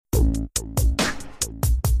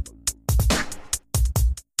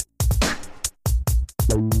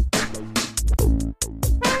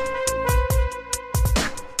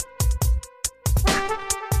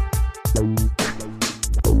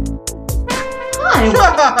Anyway.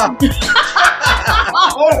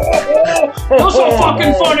 That's so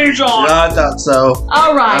fucking funny, John. No, I thought so.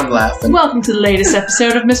 All right. I'm laughing. Welcome to the latest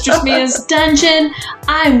episode of Mistress Mia's Dungeon.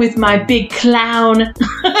 I'm with my big clown.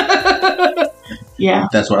 Yeah.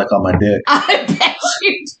 That's what I call my dick. I bet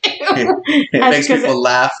you do. It makes people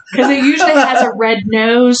laugh. Because it usually has a red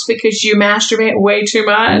nose because you masturbate way too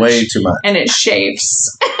much. Way too much. And it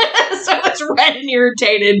chafes. So it's red and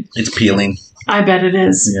irritated. It's peeling. I bet it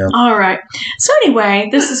is. Yeah. All right. So anyway,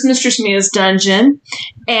 this is Mistress Mia's Dungeon.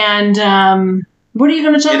 And what are you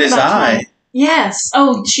going to talk about? It is I. Yes.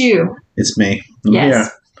 Oh, it's you. It's me. I'm Yes. here.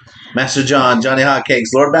 Master John, Johnny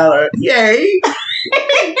Hotcakes, Lord Ballard. Yay!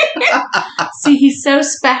 See, he's so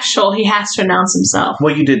special, he has to announce himself.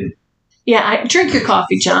 Well, you didn't. Yeah, drink your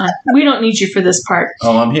coffee, John. We don't need you for this part.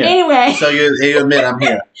 Oh, I'm here. Anyway. So you admit I'm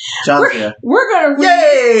here. John's here. We're going to...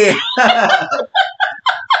 Yay!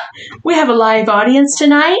 We have a live audience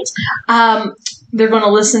tonight. They're going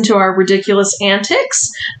to listen to our ridiculous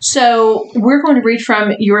antics. So we're going to read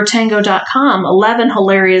from yourtango.com 11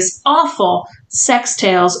 hilarious, awful sex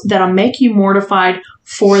tales that'll make you mortified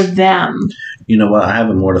for them. You know what? I have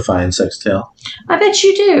a mortifying sex tale. I bet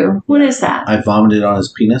you do. What is that? I vomited on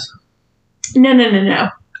his penis. No.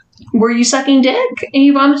 Were you sucking dick and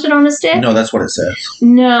you vomited on his dick? No, that's what it says.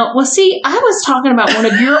 No. Well, see, I was talking about one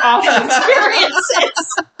of your awful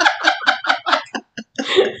experiences.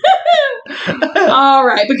 All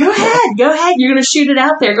right, but go ahead. Go ahead. You're going to shoot it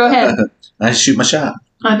out there. Go ahead. I shoot my shot.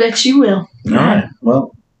 I bet you will. All right.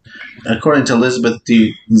 Well, according to Elizabeth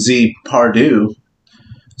Z. Pardue,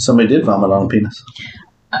 somebody did vomit on a penis.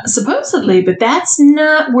 Supposedly, but that's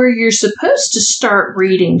not where you're supposed to start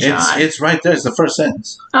reading, John. It's right there. It's the first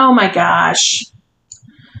sentence. Oh, my gosh.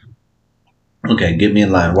 Okay, get me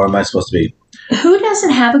in line. Where am I supposed to be? Who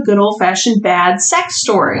doesn't have a good old-fashioned bad sex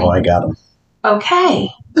story? Oh, I got him. Okay.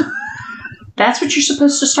 That's what you're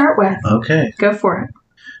supposed to start with. Okay. Go for it.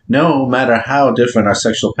 No matter how different our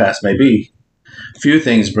sexual past may be, few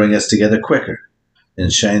things bring us together quicker than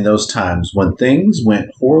sharing those times when things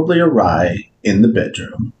went horribly awry in the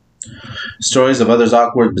bedroom. Stories of others'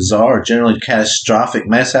 awkward, bizarre, or generally catastrophic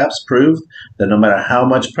mishaps prove that no matter how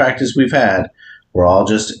much practice we've had, we're all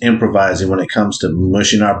just improvising when it comes to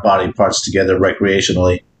mushing our body parts together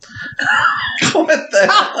recreationally. What the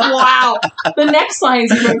hell? Wow. The next line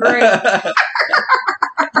is even great.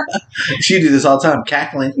 She do this all the time,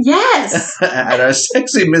 cackling. Yes. At our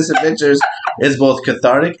sexy misadventures is both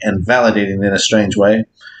cathartic and validating in a strange way.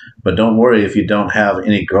 But don't worry if you don't have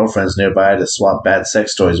any girlfriends nearby to swap bad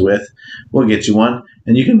sex stories with. We'll get you one,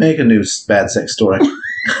 and you can make a new bad sex story.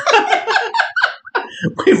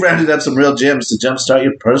 We've rounded up some real gems to jumpstart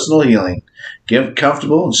your personal healing. Get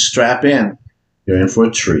comfortable and strap in. You're in for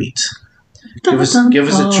a treat. Give us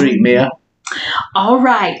a treat, Mia. All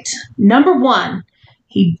right. Number 1.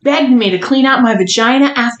 He begged me to clean out my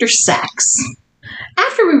vagina after sex.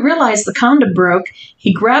 After we realized the condom broke,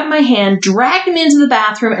 he grabbed my hand, dragged me into the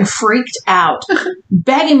bathroom, and freaked out,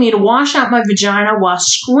 begging me to wash out my vagina while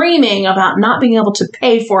screaming about not being able to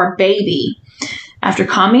pay for a baby. After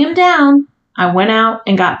calming him down, I went out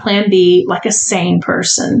and got Plan B like a sane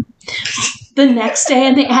person. The next day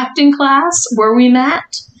in the acting class where we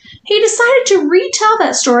met, he decided to retell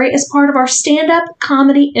that story as part of our stand-up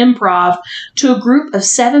comedy improv to a group of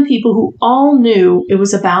 7 people who all knew it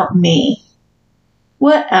was about me.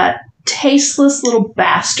 What a tasteless little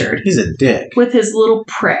bastard. He's a dick. With his little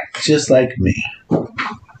prick. Just like me.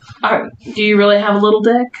 Do you really have a little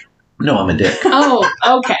dick? No, I'm a dick. Oh,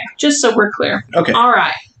 okay. Just so we're clear. Okay. All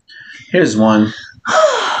right. Here's one.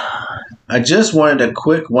 I just wanted a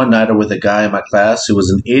quick one-nighter with a guy in my class who was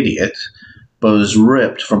an idiot, but was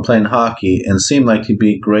ripped from playing hockey and seemed like he'd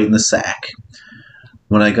be great in the sack.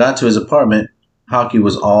 When I got to his apartment, hockey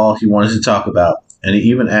was all he wanted to talk about, and he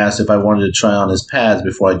even asked if I wanted to try on his pads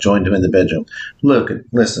before I joined him in the bedroom.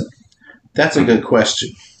 Listen, that's a good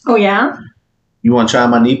question. Oh, yeah? You want to try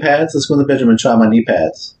on my knee pads? Let's go in the bedroom and try on my knee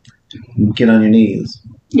pads. Get on your knees.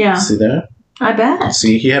 Yeah. See there? I bet.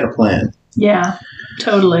 See, he had a plan. Yeah,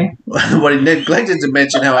 totally. What he neglected to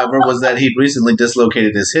mention, however, was that he'd recently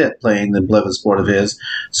dislocated his hip playing the beloved sport of his.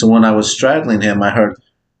 So when I was straddling him, I heard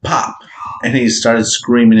pop, and he started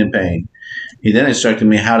screaming in pain. He then instructed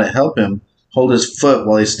me how to help him hold his foot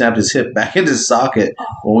while he snapped his hip back into his socket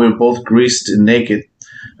while we were both greased and naked.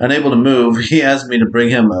 Unable to move, he asked me to bring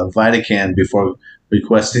him a Vitacan before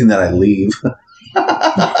requesting that I leave.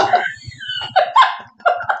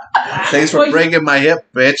 Thanks for bringing my hip,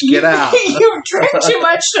 bitch. Get out. You drink too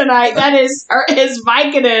much tonight. That is his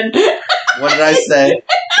Vicodin. What did I say?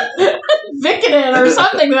 Vicodin or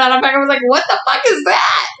something to that effect. I was like, what the fuck is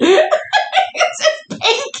that? It's his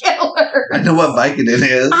painkiller. I know what Vicodin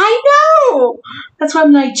is. I know. That's why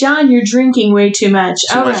I'm like, John, you're drinking way too much.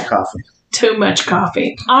 Too much coffee. Too much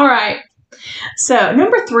coffee. All right. So,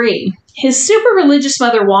 number 3. His super religious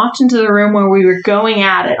mother walked into the room where we were going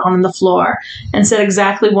at it on the floor and said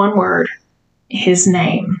exactly one word. His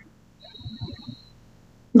name.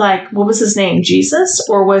 Like, what was his name? Jesus?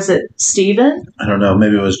 Or was it Stephen? I don't know.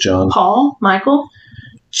 Maybe it was John. Paul? Michael?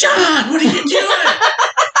 John, what are you doing?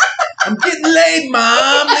 I'm getting laid,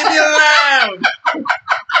 Mom. Leave me alone.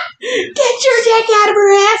 Get your dick out of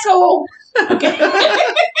her asshole. Okay.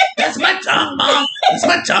 That's my tongue, Mom. That's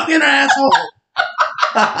my tongue in her asshole.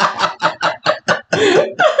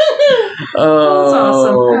 Oh, that's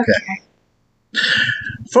awesome. Okay.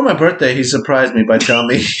 For my birthday, he surprised me by telling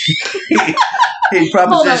me he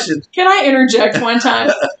propositioned. Can I interject one time?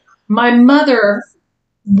 My mother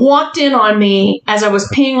walked in on me as I was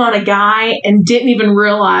peeing on a guy and didn't even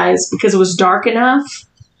realize, because it was dark enough,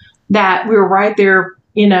 that we were right there,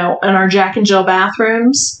 in our Jack and Jill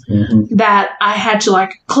bathrooms, that I had to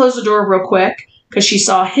close the door real quick because she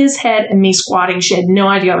saw his head and me squatting. She had no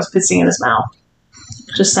idea I was pissing in his mouth.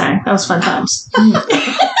 Just saying. That was fun times.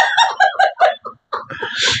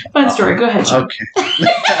 Fun story. Go ahead, Sean. Okay.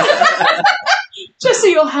 Just so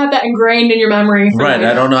you'll have that ingrained in your memory. Right.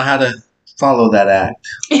 I don't know how to follow that act.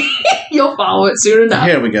 You'll follow it soon enough.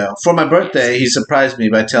 Here we go. For my birthday, he surprised me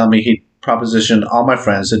by telling me he'd propositioned all my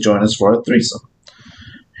friends to join us for a threesome.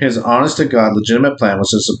 His honest-to-God legitimate plan was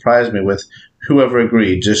to surprise me with whoever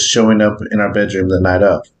agreed just showing up in our bedroom the night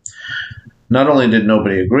of. Not only did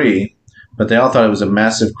nobody agree, but they all thought it was a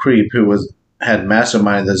massive creep who had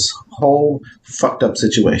masterminded this whole fucked up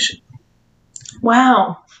situation.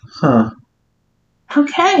 Wow. Huh.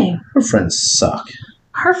 Okay. Her friends suck.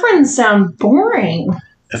 Her friends sound boring.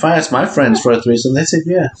 If I asked my friends for a threesome, they said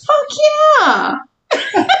yeah. Fuck yeah.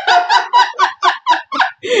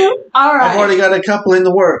 All right. I've already got a couple in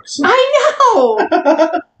the works. I know.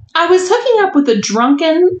 I was hooking up with a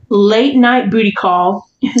drunken late-night booty call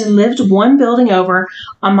who lived one building over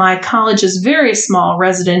on my college's very small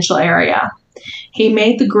residential area. He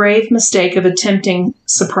made the grave mistake of attempting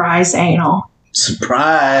surprise anal.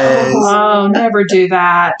 Surprise! Oh, never do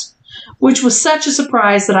that. Which was such a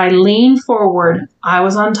surprise that I leaned forward, I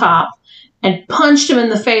was on top, and punched him in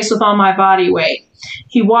the face with all my body weight.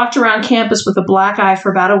 He walked around campus with a black eye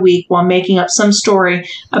for about a week while making up some story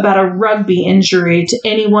about a rugby injury to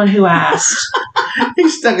anyone who asked. He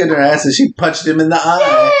stuck in her ass and she punched him in the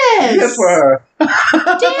eye. Yes! Good for her.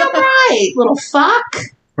 Damn right, little fuck.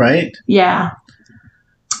 Right? Yeah.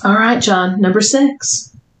 All right, John, number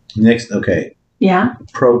 6. Next, okay. Yeah?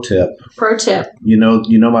 Pro tip. Pro tip. You know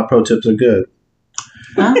my pro tips are good.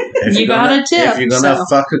 Well, you got a tip. If you're going to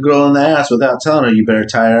fuck a girl in the ass without telling her, you better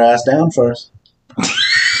tie her ass down first. For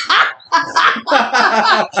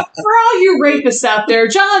all you rapists out there,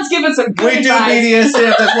 John's giving some good advice. We do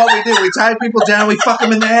BDSM. That's what we do. We tie people down. We fuck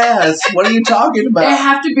them in the ass. What are you talking about? They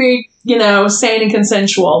have to be, sane and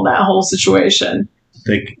consensual, that whole situation.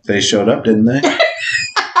 They showed up, didn't they?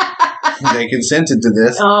 They consented to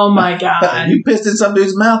this. Oh, my God. You pissed in some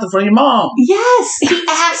dude's mouth in front of your mom. Yes, he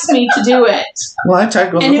asked me to do it. Well, I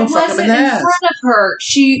tied girls up and fuck them in the ass. In front of her.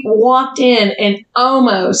 She walked in and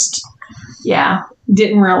almost,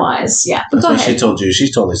 didn't realize. Yeah, but that's go what ahead. she told you.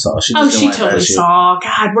 She totally saw. She totally saw.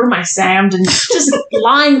 God, what am I saying? I'm just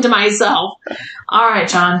lying to myself. All right,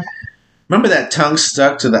 John. Remember that tongue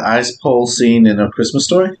stuck to the ice pole scene in A Christmas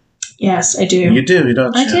Story? Yes, I do. You do, you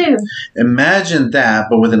don't? I do. Imagine that,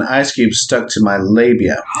 but with an ice cube stuck to my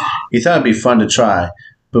labia. You thought it'd be fun to try,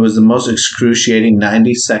 but it was the most excruciating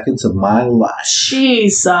 90 seconds of my life.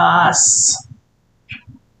 Jesus.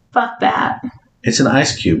 Fuck that. It's an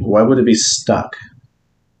ice cube. Why would it be stuck?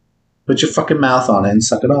 Put your fucking mouth on it and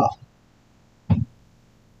suck it off.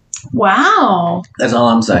 Wow. That's all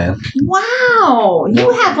I'm saying. Wow.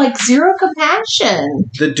 You have zero compassion.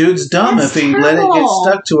 The dude's dumb That's if he let it get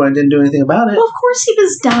stuck to her and didn't do anything about it. Well, of course he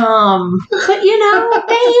was dumb. But,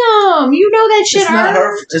 damn. You know that shit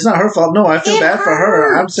hurt. It's not her fault. No, I feel bad for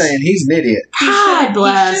her. I'm saying he's an idiot. God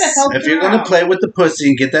bless. If you're going to play with the pussy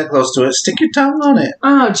and get that close to it, stick your tongue on it.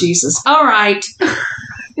 Oh, Jesus. All right.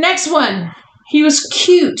 Next one. He was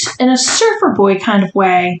cute in a surfer boy kind of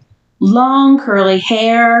way. Long curly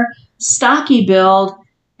hair, stocky build,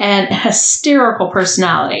 and hysterical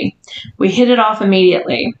personality. We hit it off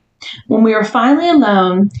immediately. When we were finally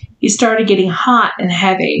alone, he started getting hot and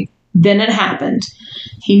heavy. Then it happened.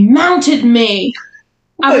 He mounted me.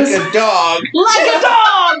 Like a dog. Like a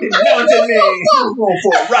dog! He mounted me. I'm going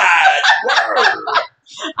for a ride.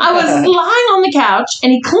 I was lying on the couch,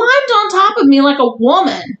 and he climbed on top of me like a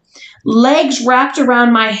woman, legs wrapped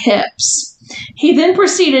around my hips. He then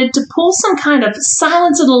proceeded to pull some kind of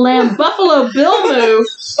Silence of the Lamb Buffalo Bill move,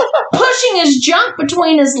 pushing his junk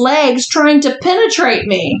between his legs, trying to penetrate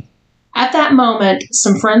me. At that moment,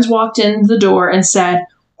 some friends walked in the door and said,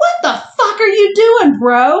 "What the fuck are you doing,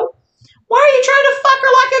 bro? Why are you trying to fuck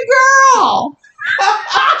her like a girl?"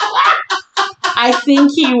 I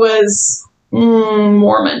think he was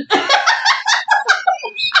Mormon.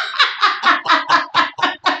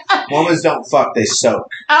 Mormons don't fuck, they soak.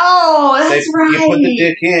 Oh, that's right. You put the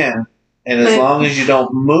dick in, and as long as you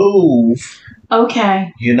don't move,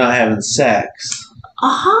 okay, you're not having sex.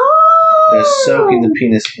 Oh. They're soaking the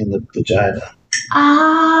penis in the vagina.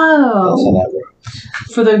 Oh. That's how that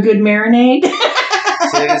works. For the good marinade? So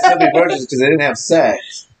they can still be virgins because they didn't have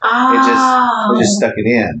sex. Oh. They just stuck it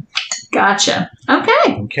in. Gotcha.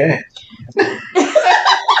 Okay. Okay.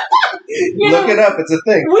 Look it up. It's a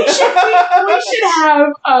thing. We should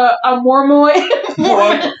have a Mormon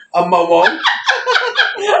a Mormon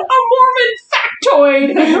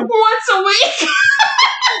factoid once a week.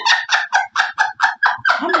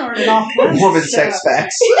 I'm learning all kinds Mormon of sex stuff.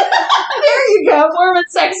 facts. There you go. Mormon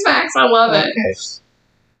sex facts. I love it.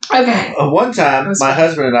 Okay. One time, my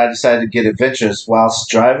husband and I decided to get adventurous whilst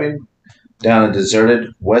driving down a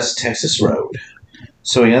deserted West Texas road.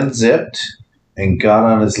 So he unzipped and got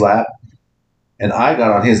on his lap, and I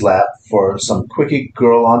got on his lap for some quickie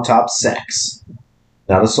girl on top sex.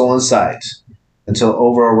 Not a soul in sight, until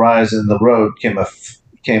over a rise in the road came a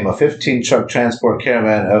 15-truck transport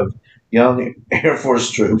caravan of young Air Force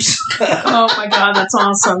troops. Oh my God, that's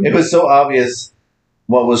awesome. It was so obvious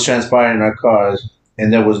what was transpiring in our cars,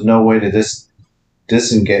 and there was no way to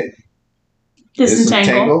disentangle.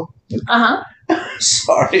 Uh-huh.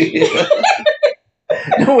 Sorry.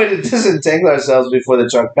 No way to disentangle ourselves before the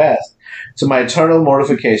truck passed. To my eternal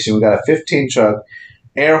mortification, we got a 15-truck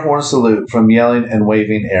air horn salute from yelling and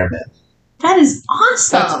waving airmen. That is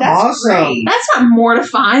awesome. That's awesome. Great. That's not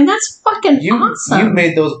mortifying. That's fucking awesome. You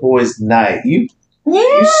made those boys' night. You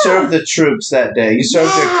served the troops that day. You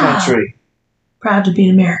served your country. Proud to be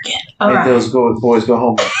an American. All right. Those boys go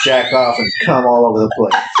home and jack off and come all over the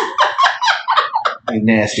place. You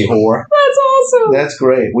nasty whore. That's awesome. That's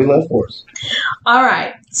great. We love whores. All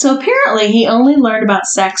right. So apparently he only learned about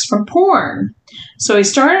sex from porn. So he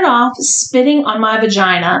started off spitting on my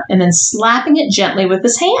vagina and then slapping it gently with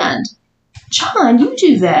his hand. John, you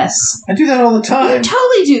do this. I do that all the time. You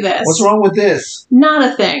totally do this. What's wrong with this? Not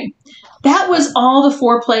a thing. That was all the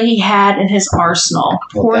foreplay he had in his arsenal.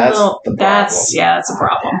 Well, that's a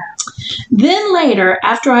problem. Then later,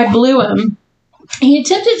 after I blew him, he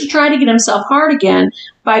attempted to try to get himself hard again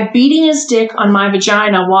by beating his dick on my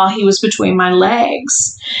vagina while he was between my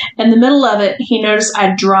legs. In the middle of it, he noticed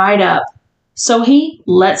I'd dried up. So he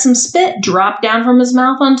let some spit drop down from his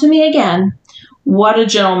mouth onto me again. What a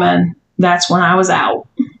gentleman. That's when I was out.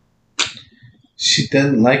 She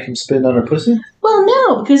didn't like him spitting on her pussy? Well,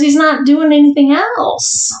 no, because he's not doing anything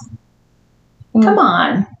else. Come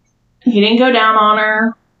on. He didn't go down on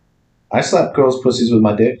her. I slap girls' pussies with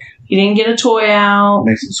my dick. He didn't get a toy out.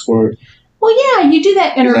 Makes them squirt. Well, yeah, you do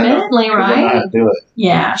that intermittently, right? I know how to do it.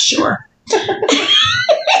 Yeah, sure.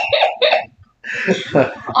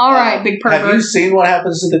 All right, big pervert. Have you seen what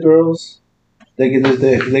happens to the girls? They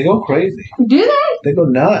go crazy. Do they? They go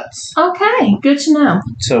nuts. Okay, good to know.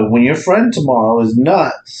 So when your friend tomorrow is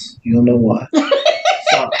nuts, you'll know why.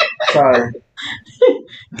 Sorry.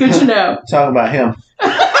 Good to know. Talking about him.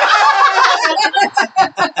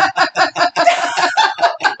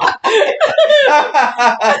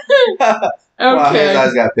 Okay. Wow, his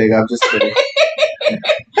eyes got big. I'm just kidding.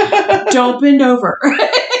 Don't bend over.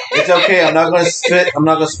 It's okay. I'm not going to spit. I'm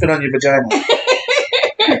not going to spit on your vagina.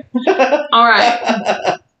 All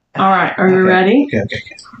right. All right. Are you ready? Okay.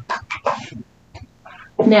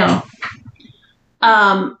 Now,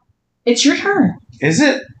 it's your turn. Is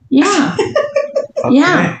it? Yeah. Okay.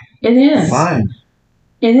 Yeah, it is. Fine.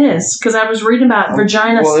 It is, because I was reading about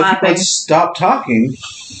vagina slapping. If you would stop talking,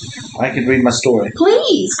 I could read my story.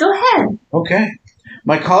 Please, go ahead. Okay.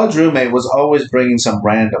 My college roommate was always bringing some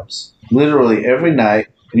randoms, literally every night,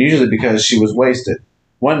 and usually because she was wasted.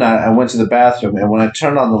 One night, I went to the bathroom, and when I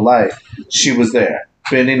turned on the light, she was there,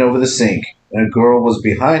 bending over the sink, and a girl was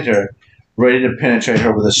behind her, ready to penetrate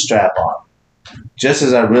her with a strap on. Just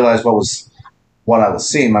as I realized what I was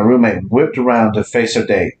seeing, my roommate whipped around to face her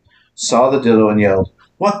date, saw the dildo, and yelled,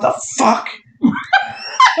 "What the fuck?"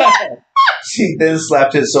 She then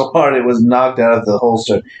slapped it so hard it was knocked out of the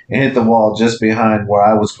holster and hit the wall just behind where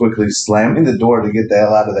I was quickly slamming the door to get the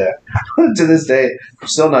hell out of there. To this day, I'm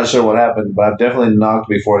still not sure what happened, but I've definitely knocked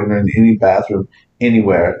before entering any bathroom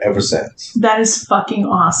anywhere ever since. That is fucking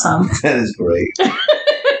awesome. That is great.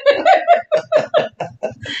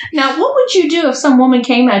 Now, what would you do if some woman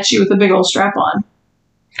came at you with a big old strap on?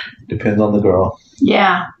 Depends on the girl.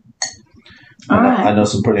 Yeah. All right. I know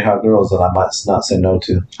some pretty hot girls that I might not say no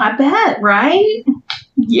to. I bet, right?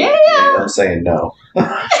 Yeah. I'm saying no.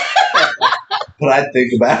 But I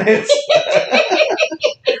think about it.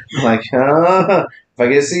 I'm like, if I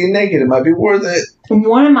get to see you naked, it might be worth it.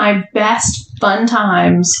 One of my best fun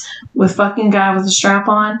times with fucking guy with a strap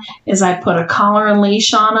on is I put a collar and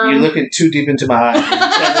leash on him. You're looking too deep into my eyes.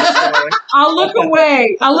 I'll look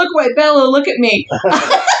away. Bella, look at me.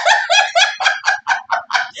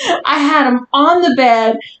 I had him on the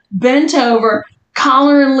bed, bent over,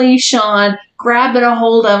 collar and leash on, grabbing a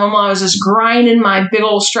hold of him while I was just grinding my big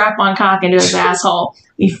old strap-on cock into his asshole.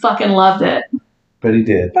 He fucking loved it. But he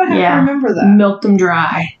did. I have to remember that. Milked him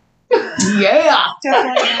dry. Yeah.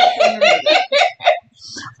 Definitely have to remember that.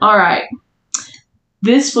 All right.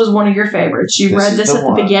 This was one of your favorites. You read this at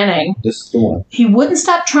the beginning. This is the one. He wouldn't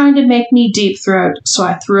stop trying to make me deep throat, so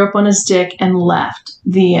I threw up on his dick and left.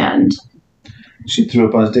 The end. She threw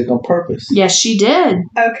up on his dick on purpose. Yes, she did.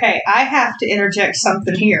 Okay, I have to interject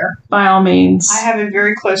something here. By all means. I have a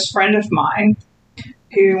very close friend of mine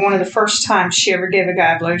who, one of the first times she ever gave a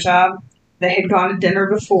guy a blowjob, they had gone to dinner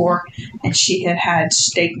before, and she had had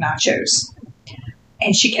steak nachos.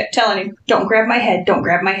 And she kept telling him, don't grab my head, don't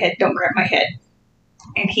grab my head, don't grab my head.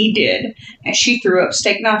 And he did. And she threw up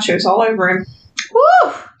steak nachos all over him.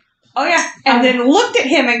 Woo! Oh, yeah. And then looked at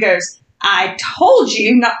him and goes, I told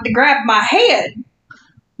you not to grab my head.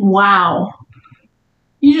 Wow.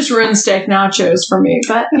 You just ruined steak nachos for me,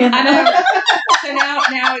 but you know. I know. So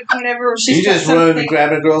now whenever she's You got just something, ruined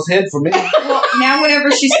grabbing a girl's head for me. well, now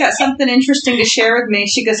whenever she's got something interesting to share with me,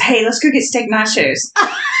 she goes, hey, let's go get steak nachos.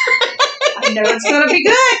 I know it's going to be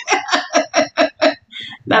good.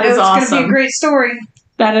 That is awesome. It's going to be a great story.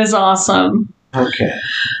 That is awesome. Okay.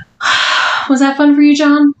 Was that fun for you,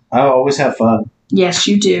 John? I always have fun. Yes,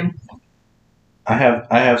 you do. I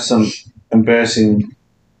have some embarrassing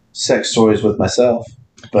sex stories with myself,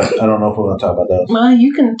 but I don't know if we're going to talk about those. Well,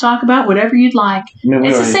 you can talk about whatever you'd like. I mean,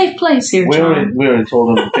 It's a safe place here, John. We already told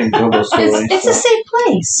them the Pink Turbo story. It's a safe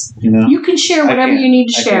place. You know, You can share whatever you need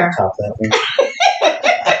to share. I can't top that one.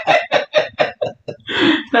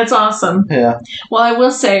 That's awesome. Yeah. Well, I will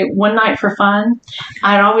say, one night for fun,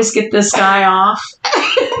 I'd always get this guy off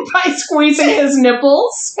by squeezing his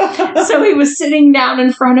nipples. So he was sitting down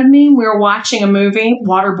in front of me. We were watching a movie,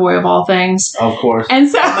 Waterboy of all things. Of course. And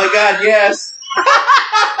so, oh my God, yes.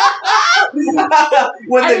 When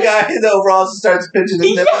the guy in the overalls starts pinching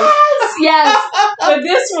his nipples. Yes. But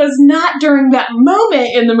this was not during that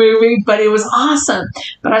moment in the movie, but it was awesome.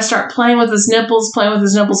 But I start playing with his nipples.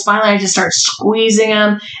 Finally, I just start squeezing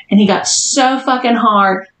him, and he got so fucking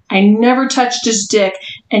hard. I never touched his dick.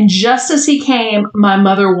 And just as he came, my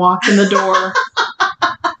mother walked in the door.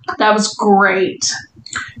 That was great.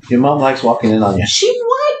 Your mom likes walking in on you.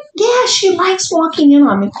 She likes walking in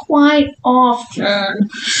on me quite often.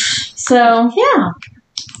 So, yeah.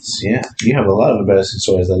 Yeah, you have a lot of embarrassing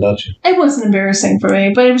stories then, don't you? It wasn't embarrassing for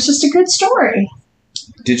me, but it was just a good story.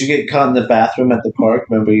 Did you get caught in the bathroom at the park?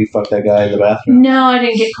 Remember you fucked that guy in the bathroom? No, I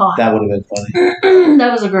didn't get caught. That would have been funny.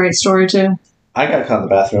 That was a great story, too. I got caught in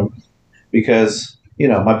the bathroom because,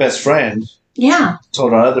 my best friend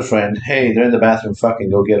told our other friend, hey, they're in the bathroom, fucking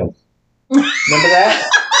go get them. Remember that?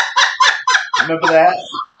 Remember that?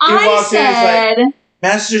 He walked in, he's like,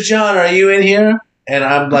 Master John, are you in here? And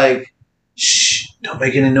I'm like, shh, don't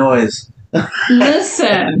make any noise.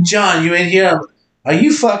 Listen. John, you in here? Are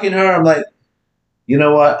you fucking her? I'm like, you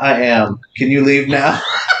know what? I am. Can you leave now?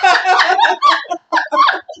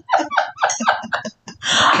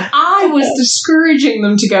 I was discouraging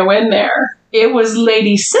them to go in there. It was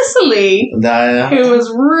Lady Cicely who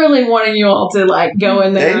was really wanting you all to go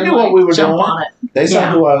in there. They knew what we were jump doing. On it. They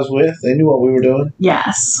saw who I was with. They knew what we were doing.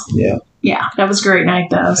 Yes. Yeah. Yeah, that was a great night,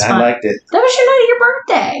 though. I liked it. That was your night of your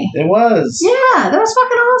birthday. It was. Yeah, that was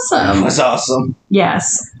fucking awesome. It was awesome.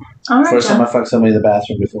 Yes. All right. First time I fucked somebody in the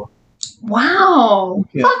bathroom before. Wow.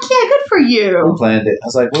 Yeah. Fuck yeah, good for you. We planned it. I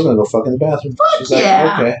was like, we're going to go fuck in the bathroom. Fuck She's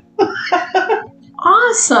yeah. Like, okay.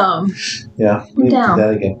 Awesome. Yeah. I'm down. Do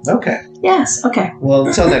that again. Okay. Yes, okay. Well,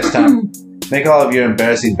 until next time, make all of your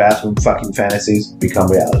embarrassing bathroom fucking fantasies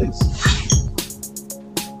become realities.